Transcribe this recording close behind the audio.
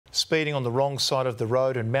Speeding on the wrong side of the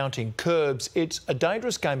road and mounting curbs, it's a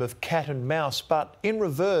dangerous game of cat and mouse, but in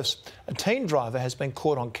reverse. A teen driver has been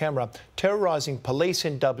caught on camera terrorising police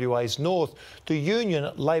in WA's north, the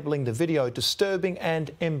union labelling the video disturbing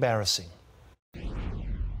and embarrassing.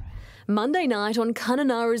 Monday night on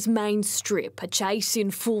Kununurra's main strip, a chase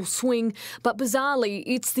in full swing, but bizarrely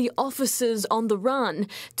it's the officers on the run.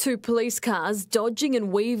 Two police cars dodging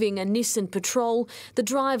and weaving a Nissan Patrol, the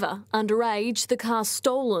driver underage, the car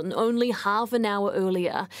stolen only half an hour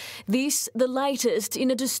earlier. This, the latest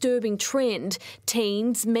in a disturbing trend.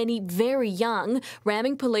 Teens, many very young,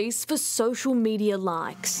 ramming police for social media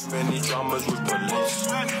likes.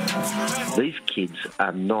 These kids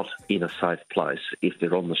are not in a safe place if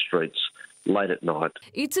they're on the streets late at night.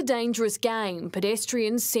 It's a dangerous game.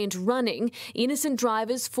 Pedestrians sent running, innocent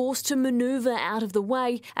drivers forced to manoeuvre out of the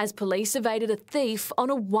way as police evaded a thief on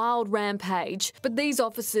a wild rampage. But these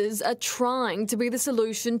officers are trying to be the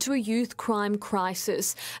solution to a youth crime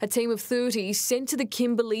crisis. A team of 30 sent to the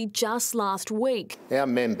Kimberley just last week. Our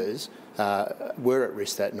members were at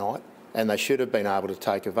risk that night, and they should have been able to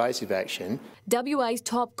take evasive action. WA's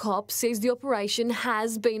top cop says the operation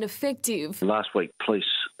has been effective. Last week, police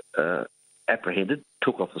apprehended,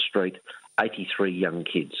 took off the street 83 young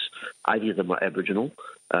kids. 80 of them were Aboriginal.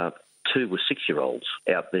 2 were 6-year-olds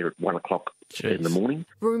out there at 1 o'clock in the morning.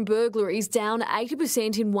 Room burglaries down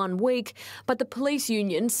 80% in 1 week, but the police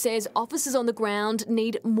union says officers on the ground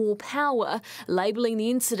need more power, labelling the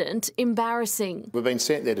incident embarrassing. We've been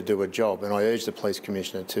sent there to do a job, and I urge the Police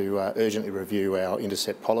Commissioner to urgently review our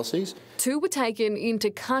intercept policies. 2 were taken into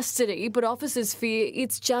custody, but officers fear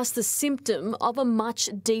it's just the symptom of a much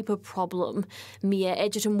deeper problem. Mia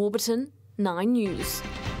Edgerton-Warburton, 9 News.